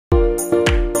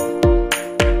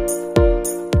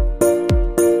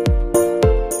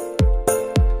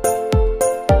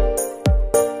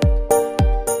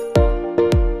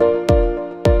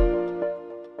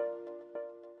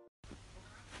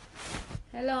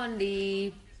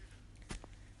Andy.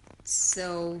 So,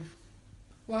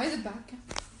 Why the back?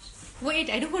 wait,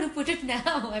 I don't want to put it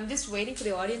now. I'm just waiting for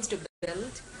the audience to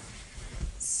build.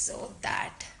 So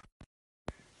that.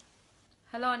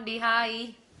 Hello, Andy. Hi.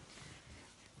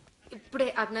 ఇప్పుడే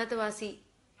Agnyaathavaasi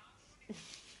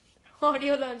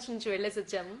audio launch నుంచి వెళ్ళేసి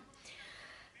వచ్చాము.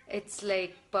 It's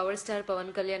like power star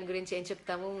Pawan Kalyan గురించి ఏం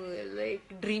చెప్తాము, like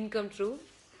dream come true.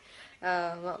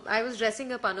 I was dressing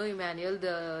up Anu Emmanuel,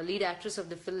 the lead actress of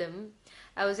the film.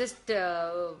 I was just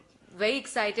very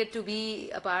excited to be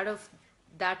a part of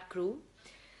that crew.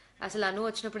 అసలు అను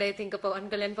వచ్చినప్పుడు అయితే ఇంకా Pawan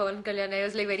Kalyan I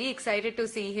was like very excited to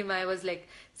see him. I was like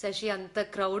Shashi అంత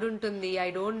crowd ఉంటుంది, I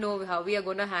don't know how we are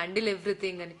gonna handle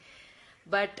everything అని.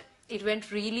 But it went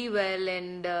really well,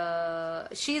 and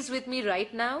she's with me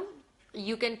right now.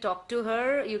 You can talk to her,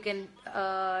 you can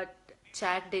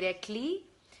chat directly.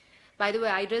 By the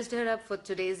way, I dressed her up for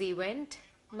today's event,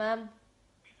 ma'am.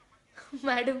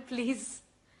 Madam, please.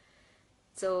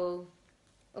 So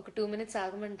ఒక 2 minutes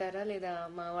ఆగమంటారా, లేదా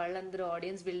మా వాళ్ళందరూ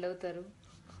audience build అవుతారు?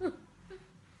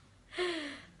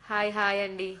 Hi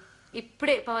అండి.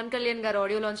 ఇప్పుడే పవన్ కళ్యాణ్ గారు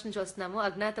audio launch నుంచి వస్తున్నాము,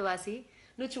 అజ్ఞాతవాసి.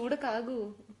 నువ్వు చూడకాగు.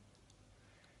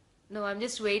 No, I'm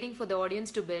just waiting for the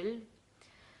audience to build.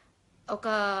 ఒక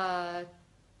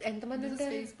ఎంతమంది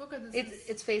ఉంటారు? Facebook or this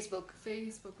It's Facebook.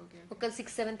 Facebook, okay. ఒక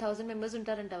 6,000-7,000 members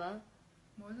ఉంటారంటావా?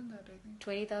 More than that, I think.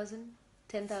 20,000,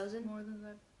 10,000. More than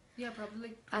that. Yeah, probably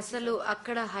like. అసలు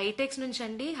అక్కడ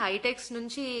హైటెక్స్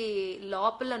నుంచి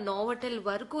లోపల నోవటెల్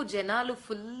వరకు జనాలు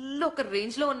ఫుల్ ఒక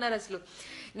రేంజ్ లో ఉన్నారు. అసలు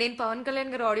నేను పవన్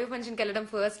కళ్యాణ్ గారు ఆడియో ఫంక్షన్కి వెళ్ళడం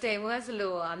ఫస్ట్ టైం. అసలు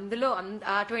అందులో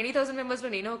ఆ 20,000 మెంబర్స్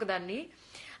లో నేను ఒకదాన్ని.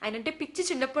 ఆయన అంటే పిచ్చి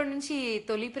చిన్నప్పటి నుంచి,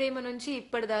 తొలి ప్రేమ నుంచి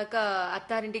ఇప్పటిదాకా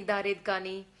అత్తారింటికి దారేది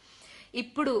కానీ,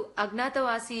 ఇప్పుడు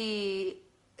అజ్ఞాతవాసి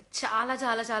చాలా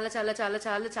చాలా చాలా చాలా చాలా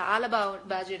చాలా చాలా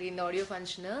బాగా జరిగింది ఆడియో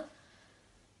ఫంక్షన్.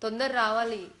 తొందర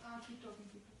రావాలి.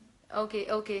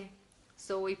 ఓకే.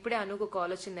 సో ఇప్పుడే అనుకు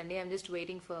కాల్ వచ్చిందండి. I'm just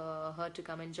waiting for her to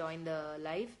come and join the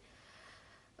live.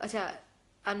 అచ్చా,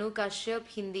 అను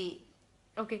Kashyap Hindi.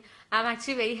 Okay, I'm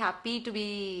actually very happy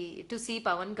to see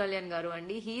Pawan Kalyan garu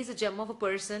andi. He is a gem of a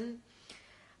person.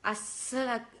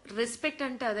 Asala respect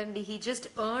ante adandi. He just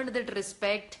earned that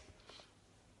respect.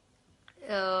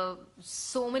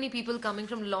 So many people coming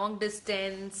from long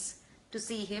distance to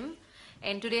see him,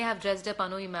 and today I have dressed up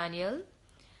Anu Emmanuel.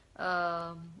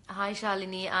 Hi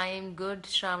Shalini, I am good.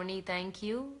 Shravani, thank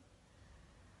you.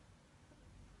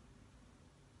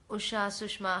 Usha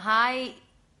Sushma, hi.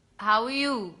 How are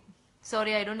you?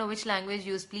 Sorry, I don't know which language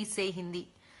you use. Please say Hindi.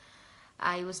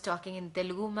 I was talking in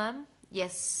Telugu, ma'am.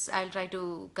 Yes, I'll try to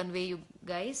convey you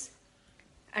guys.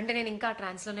 అంటే నేను ఇంకా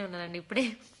ట్రాన్స్లోనే ఉన్నానండి. ఇప్పుడే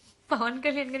పవన్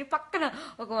కళ్యాణ్ గారి పక్కన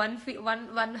ఒక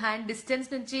one hand distance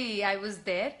నుంచి I was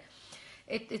there.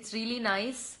 It's really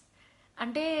nice.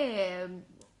 అంటే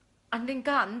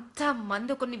ఇంకా అంత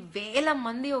మంది, కొన్ని వేల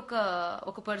మంది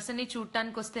ఒక పర్సన్ని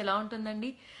చూడటానికి వస్తే ఎలా ఉంటుందండి?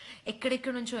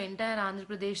 ఎక్కడెక్కడ నుంచో ఎంటైర్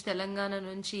ఆంధ్రప్రదేశ్, తెలంగాణ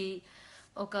నుంచి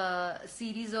ఒక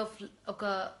సిరీస్ ఆఫ్ ఒక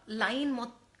లైన్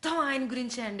మొత్తం ఆయన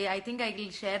గురించే అండి. I think I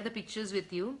will share the pictures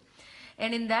with you.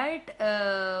 And in that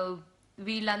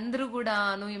వీళ్ళందరూ కూడా,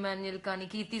 అను ఇమాన్యుయల్ కానీ,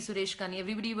 కీర్తి సురేష్ కానీ,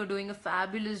 everybody were doing a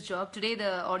fabulous job. Today the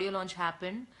audio launch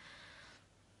happened.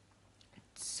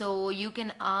 So you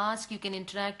can ask, you can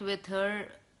interact with her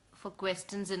for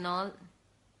questions and all.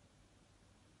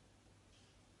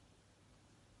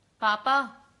 పాపా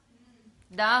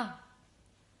దా.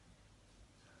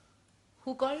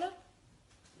 Who called her?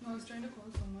 No, I was trying to call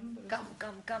someone. But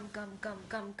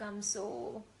Come. So,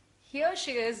 here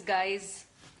she is, guys.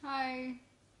 Hi.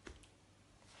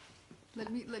 Let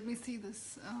me see this.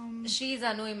 She's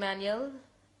Anu Emmanuel,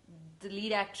 the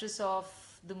lead actress of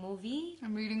the movie.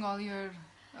 I'm reading all your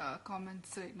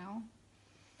comments right now.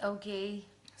 Okay.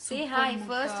 Say Super hi Mutta.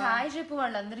 first. Hi, Jepu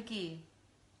vallandariki.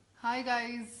 Hi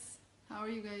guys. How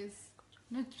are you guys?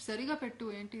 No, sariga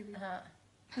pettu enti idi.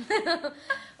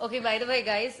 Okay, by the way,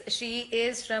 guys, she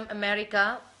is from America.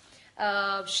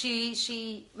 She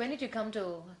when did you come to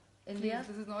India? Please,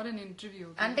 this is not an interview.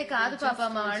 Okay? అంటే కాదు పాప,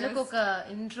 మా We're వాళ్ళకి just- ఒక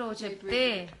intro చెప్తే.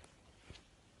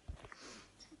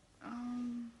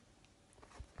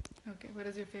 Okay, what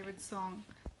is your favorite song?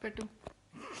 Pettu.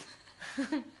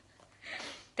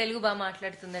 Telugu బాగా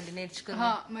మాట్లాడుతుందండి, నేర్చుకుంది.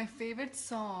 My favorite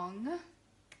song.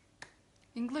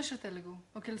 English or Telugu?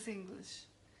 Okay, let's say English.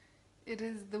 It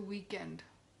is The Weeknd.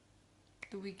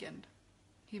 The Weeknd.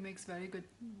 He makes very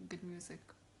good music.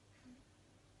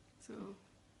 So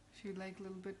if you like a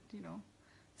little bit,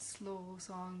 slow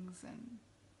songs and.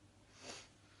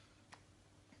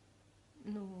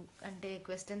 నువ్వు అంటే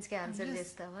questions కి answer Yes.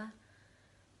 చేస్తావా?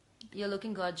 You're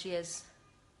looking gorgeous.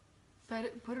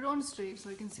 Put it on straight so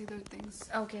you can see the things.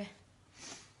 Okay.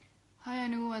 Hi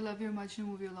Anu, I love your Majnu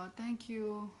movie a lot. Thank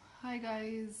you. Hi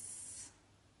guys.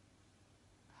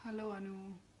 Hello Anu.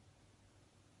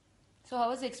 So how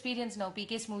was the experience now,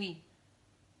 PK's movie?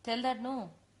 Tell that no.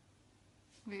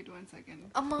 Wait 1 second.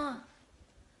 Amma.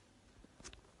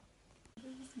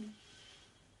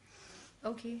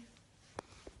 Okay.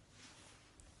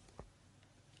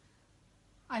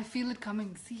 I feel it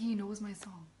coming. See, he knows my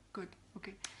song. Good.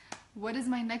 Okay. What is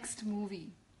my next movie?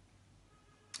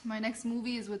 My next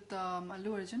movie is with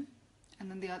Allu Arjun,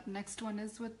 and then the next one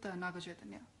is with Naga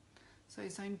Chaitanya. So I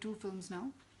signed 2 films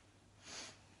now.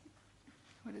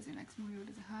 What is your next movie? What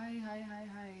is it?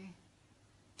 Hi.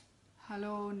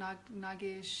 Hello,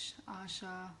 Nagesh,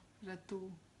 Asha, Ratu.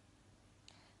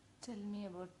 Tell me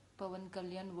about Pawan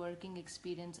Kalyan working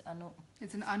experience, Anu.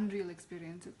 It's an unreal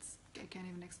experience. I can't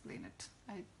even explain it.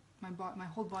 My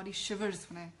whole body shivers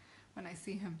when I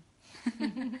see him.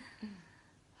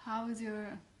 How is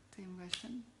your same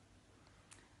question?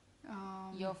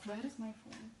 Your friend? Where is my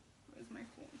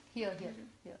phone? Here.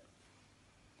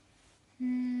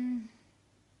 Hmm.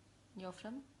 You're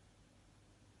from?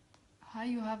 Hi,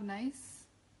 you have nice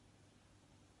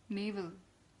navel.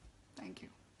 Thank you.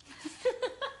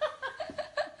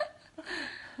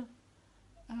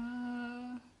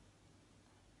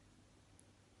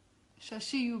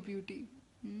 Shashi, you beauty.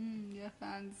 Yeah,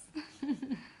 fans.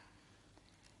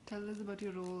 Tell us about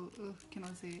your role.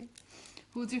 Cannot say it.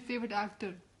 Who's your favorite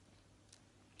actor?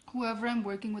 Whoever I'm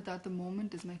working with at the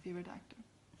moment is my favorite actor.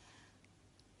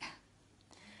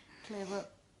 Clever.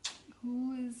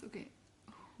 Who's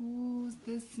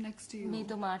this next to you?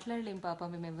 మీతో మాట్లాడలేం పాప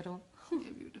మేమెవరం.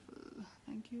 You're beautiful.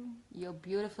 Thank you. You're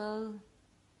beautiful.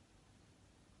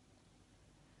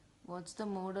 What's the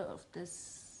mode of this?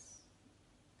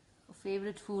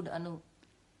 Favorite food, Anu?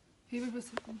 Favorite was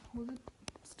hold it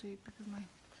straight because my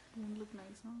won't look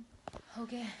nice now.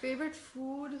 Okay. Favorite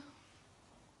food?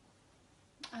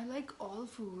 I like all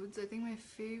foods. I think my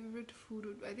favorite food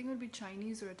would be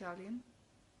Chinese or Italian.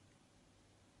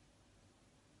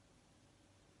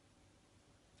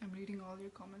 I'm reading all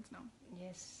your comments now.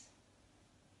 Yes.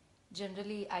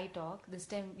 Generally, I talk. This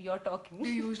time, you're talking. Do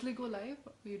you usually go live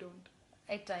or you don't?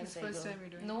 At times This I first go. time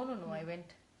you're doing No, it?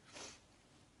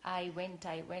 I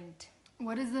went.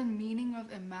 What is the meaning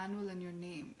of Emmanuel in your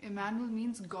name? Emmanuel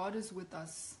means God is with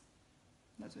us.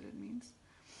 That's what it means.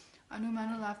 Anu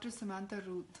Emmanuel after Samantha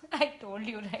Ruth. I told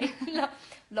you, right?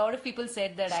 Lot of people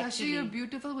said that Shashi, actually. you're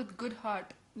beautiful with good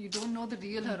heart. You don't know the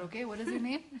real her, okay? What is your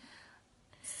name?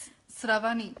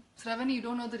 Sravani. Sravani, you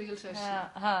don't know the real Shashi.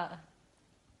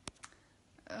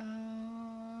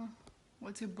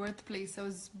 What's your birthplace? I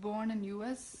was born in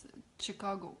US,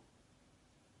 Chicago.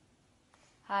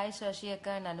 Hi Shashi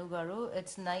Akka and Anu Garu.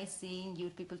 It's nice seeing you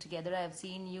people together. I have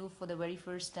seen you for the very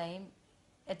first time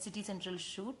at City Central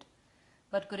shoot,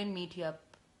 but couldn't meet you up.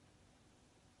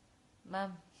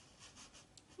 Ma'am.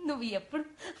 నువ్వు ఎప్పుడు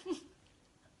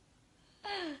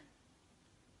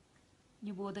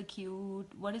You both are cute.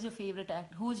 What is your favorite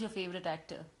actor? Who's your favorite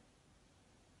actor?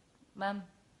 Ma'am.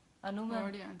 Anu I ma'am.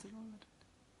 already answered all that.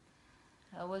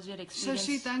 How was your experience?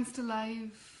 Shashi, thanks to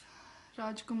live.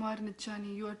 Rajkumar Nichani,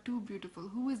 you are too beautiful.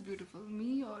 Who is beautiful? Me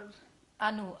or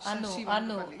Anu. Shashi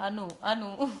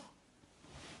Vandapalli?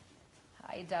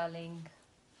 Hi darling.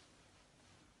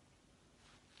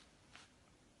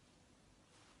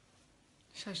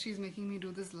 Shashi is making me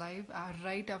do this live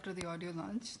right after the audio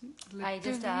launch. I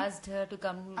just Literally, asked her to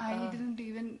come. I didn't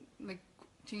even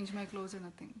change my clothes or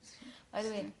nothing. By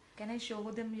the way, can I show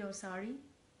them your sari?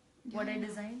 What I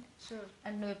designed? Sure.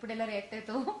 And నువ్వు ఎప్పుడు ఎలా react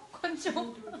అవుతావు కొంచెం.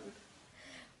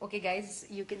 Okay guys,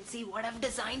 you can see what I've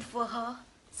designed for her.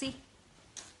 See?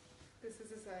 This is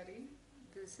a sari.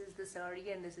 This is the sari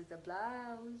and this is the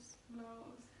blouse.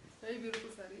 Very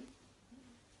beautiful sari.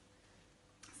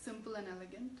 Simple and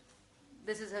elegant.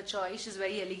 This is her choice. She's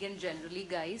very elegant generally,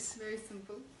 guys. Very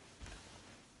simple.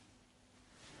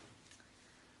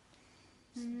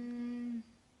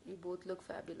 You both look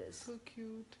fabulous. So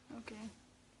cute. Okay.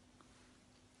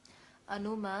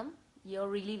 Anu ma'am,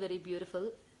 you're really very beautiful.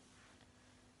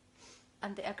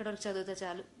 అంతే అక్కడ వరకు చదివితే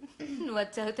చాలు. నువ్వు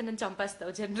అది చదివితే నన్ను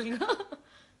చంపేస్తావు జనరల్గా.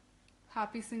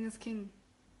 Happy Singh is king.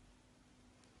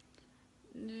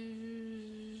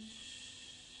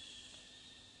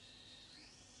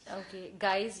 Okay,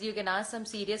 guys, you can ask some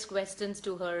serious questions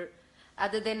to her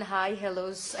other than hi,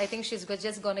 hellos. I think she's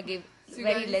just gonna give So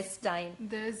very guys, less time.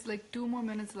 There's 2 more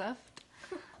minutes left.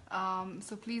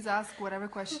 So please ask whatever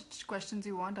questions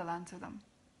you want. I'll answer them.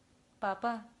 పాప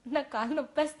నా కాలు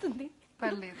నొప్పేస్తుంది.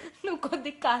 పర్లేదు. నువ్వు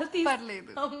కొద్ది కాలు తీసి.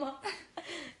 పర్లేదు. అమ్మా.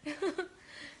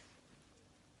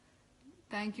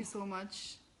 Thank you so much.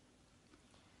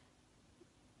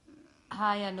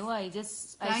 Hi Anu, I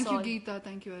Thank saw you, Geeta.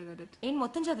 Thank you, I read it. ఏం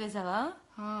మొత్తం చదివేసావా?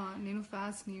 నేను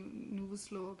fast, నువ్వు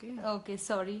slow, okay? Okay,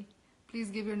 sorry. Please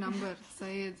give your number,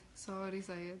 Syed. Sorry,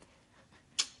 Syed.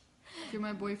 If you're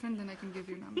my boyfriend, then I can give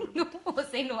your number.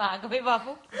 నువ్వు ఆగవే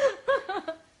బాబు.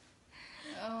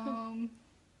 Um,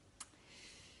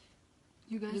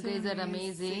 you You guys guys are are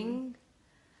amazing.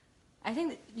 I think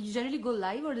you generally go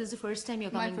live, or this is the first time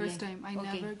you're My coming first live? time. I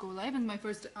Okay. never go live, and my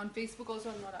first on Facebook also.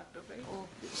 I'm not active, right? Oh,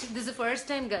 this is the first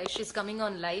time, guys. She's coming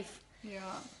on live.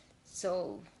 Yeah. So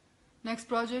Next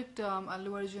project,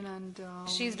 Allu Arjun and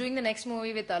she's doing the next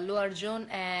movie with Allu Arjun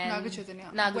and Naga Chaitanya.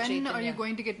 Naga When Chaitanya. are you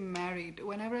going to get married?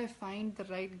 Whenever I find the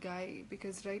right guy,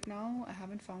 because right now I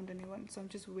haven't found anyone, so I'm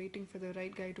just waiting for the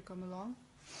right guy to come along.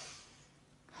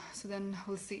 So then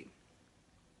we'll see.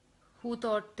 Who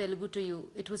taught Telugu to you?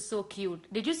 It was so cute.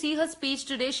 Did you see her speech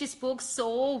today? She spoke so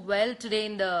well today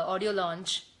in the audio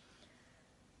launch.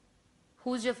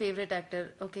 Who's your favorite actor?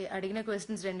 Okay, అడిగిన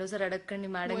questions రెండోసారి అడగకండి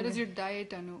madam. What is your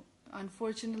diet, Anu?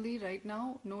 Unfortunately, right now,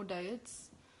 no diets.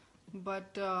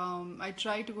 But I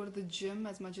try to go to the gym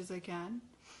as much as I can.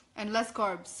 And less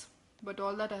carbs. But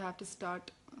all that I have to start.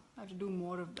 I have to do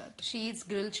more of that. She eats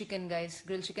grilled chicken, guys.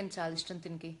 Grilled chicken చాలా ఇష్టం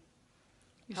తినకి.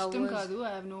 Ishtam kaadu.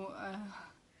 I have no...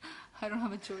 I don't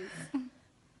have a choice.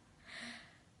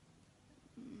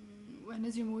 When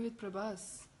is your movie with Prabhas?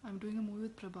 I'm doing a movie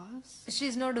with Prabhas?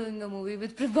 She's not doing a movie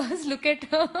with Prabhas. Look at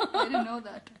her. I didn't know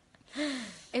that.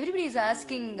 Everybody is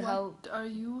asking how... What are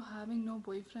you having no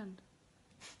boyfriend?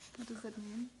 What does that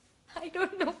mean? I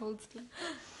don't know. Hold still.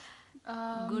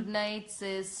 Good night,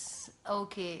 sis.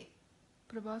 Okay.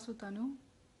 Prabhas with Anu?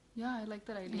 Yeah, I like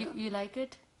that idea. You like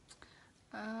it?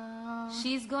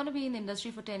 She's gonna be in the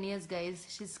industry for 10 years, guys.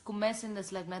 She's కుమ్మేస్ in this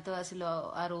Agnyaathavaasiలో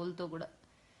ఆ role తో కూడా.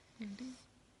 ఏంటి?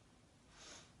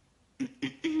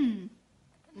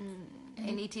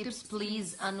 Any tips, please,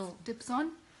 Anu? Tips on?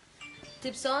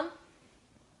 Tips on?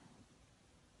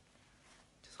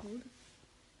 Just hold it.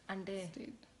 అంటే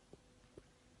Stayed.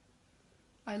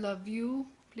 I love you.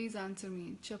 Please answer me.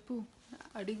 Chappu.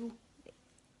 Adigu.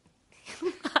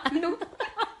 Anu.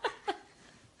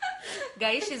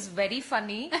 Guys, she's very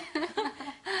funny.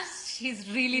 She's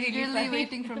really funny.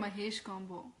 Waiting for Mahesh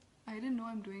combo. I didn't know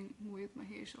I'm doing movie with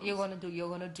Mahesh also.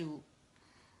 You're gonna do.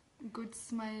 Good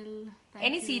smile. Thank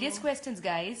Any you. serious questions,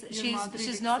 guys? Your Madhuri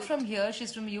She's not Dixit. from here.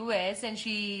 She's from US, and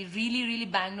she really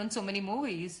banged on so many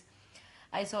movies.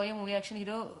 I saw your movie action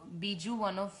hero Biju,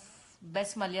 one of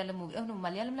best Malayalam movie. Oh no,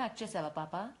 Malayalam la act chesava,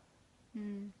 Papa.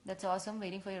 That's awesome.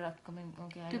 Waiting for your upcoming.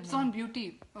 Okay. Tips on beauty.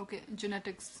 Okay,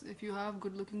 genetics. If you have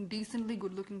decently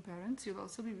good looking parents, you'll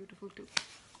also be beautiful too.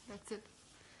 That's it.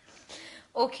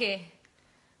 Okay.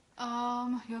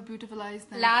 You have beautiful eyes.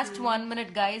 Thank Last you. 1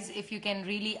 minute, guys. If you can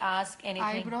really ask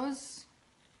anything. Eyebrows.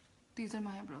 These are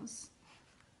my eyebrows.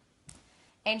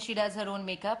 And she does her own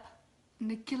makeup.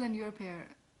 Nikhil and your pair.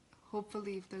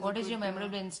 Hopefully, if there's What a is good, your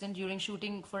memorable incident during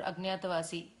shooting for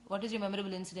Agnyaathavaasi? What is your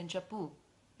memorable incident, Chappu?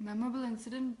 memorable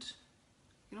incident?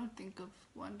 You don't think of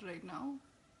one right now.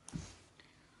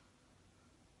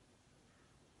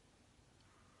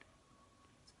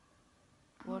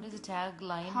 What is the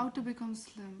tagline? How to become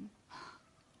slim?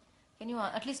 Can you,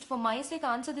 at least for my sake,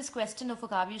 answer this question of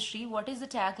Kavya Shri? What is the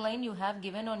tagline you have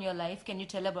given on your life? Can you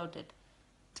tell about it?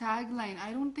 Tagline.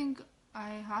 I don't think I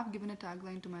have given a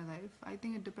tagline to my life. I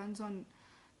think it depends on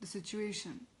the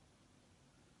situation,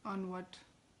 on what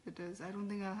it is. I don't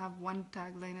think I'll have one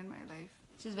tagline in my life.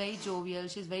 She's very jovial.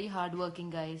 She's very hardworking,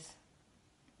 guys.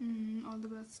 All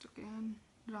the best. Okay, and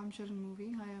Ram Charan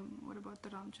movie. What about the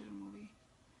Ram Charan movie?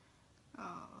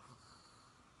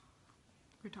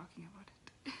 We're talking about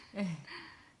it.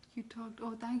 You talked.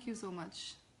 Oh, thank you so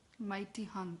much, Mighty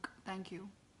Hunk. Thank you.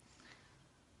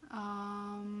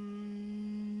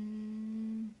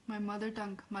 My mother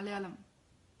tongue, Malayalam.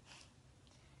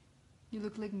 You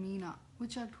look like Meena.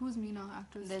 Who's Meena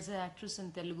actress? There's an actress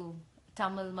in Telugu,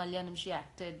 Tamil, Malayalam. She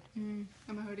acted. Am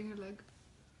I hurting your leg?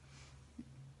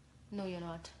 No, you're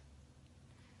not.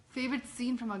 Favorite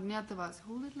scene from Agnyaathavaasi.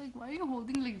 Hold it like. Why are you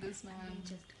holding like this, man?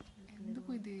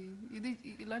 ఎందుకు ఇది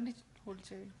ఇలాంటి hold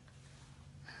చేయి.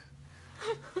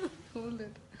 Hold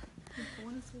it. The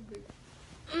phone is so big.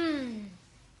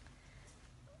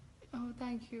 Oh,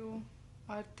 thank you,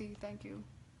 Aarti. Thank you.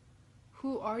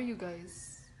 Who are you guys?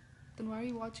 Then why are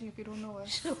you watching if you don't know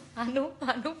us? Anu,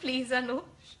 please, Anu.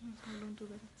 Don't do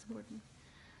that. It's important.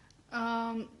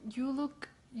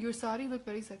 Your sari look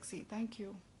very sexy. Thank you.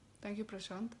 Thank you,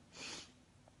 Prashant.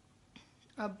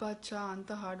 Abba cha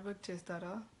anta hard work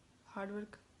chestara. Hard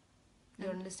work. You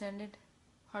don't understand it?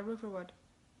 Hard work for what?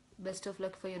 Best of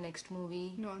luck for your next movie.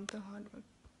 No, anta hard work.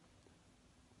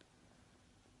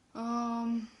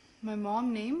 My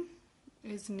mom name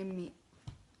is Nimmi.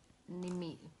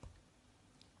 Nimi.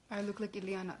 I look like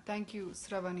Ileana. Thank you,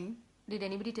 Sravani. Did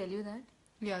anybody tell you that?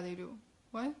 Yeah, they do.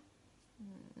 What?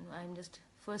 I'm just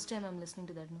first time I'm listening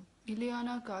to that. No.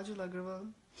 Ileana, Kajal Agrawal,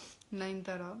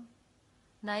 Nainthara.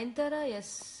 Nayanthara,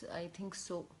 yes, I think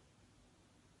so.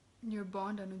 Your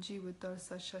bond, Anuji, with our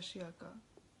Shashiaka.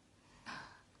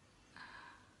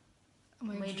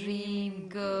 My dream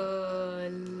girl.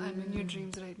 I'm in your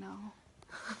dreams right now.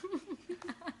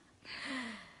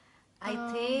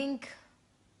 I think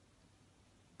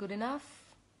good enough.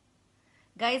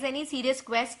 Guys, any serious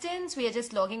questions? We are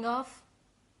just logging off.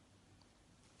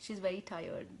 She's very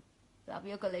tired. Love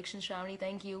your collection, Shravani.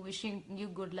 Thank you. Wishing you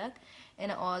good luck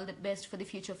and all the best for the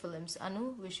future films.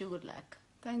 Anu, wish you good luck.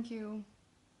 Thank you.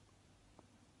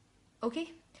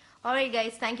 Okay. Alright,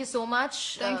 guys. Thank you so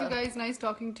much. Thank you, guys. Nice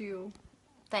talking to you.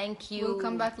 Thank you. We'll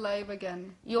come back live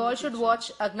again. You all should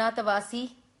watch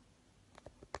Agnyaathavaasi.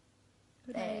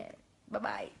 Good night.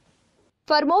 Bye-bye.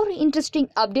 For more interesting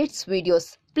updates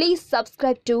videos, please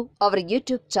subscribe to our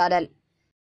YouTube channel.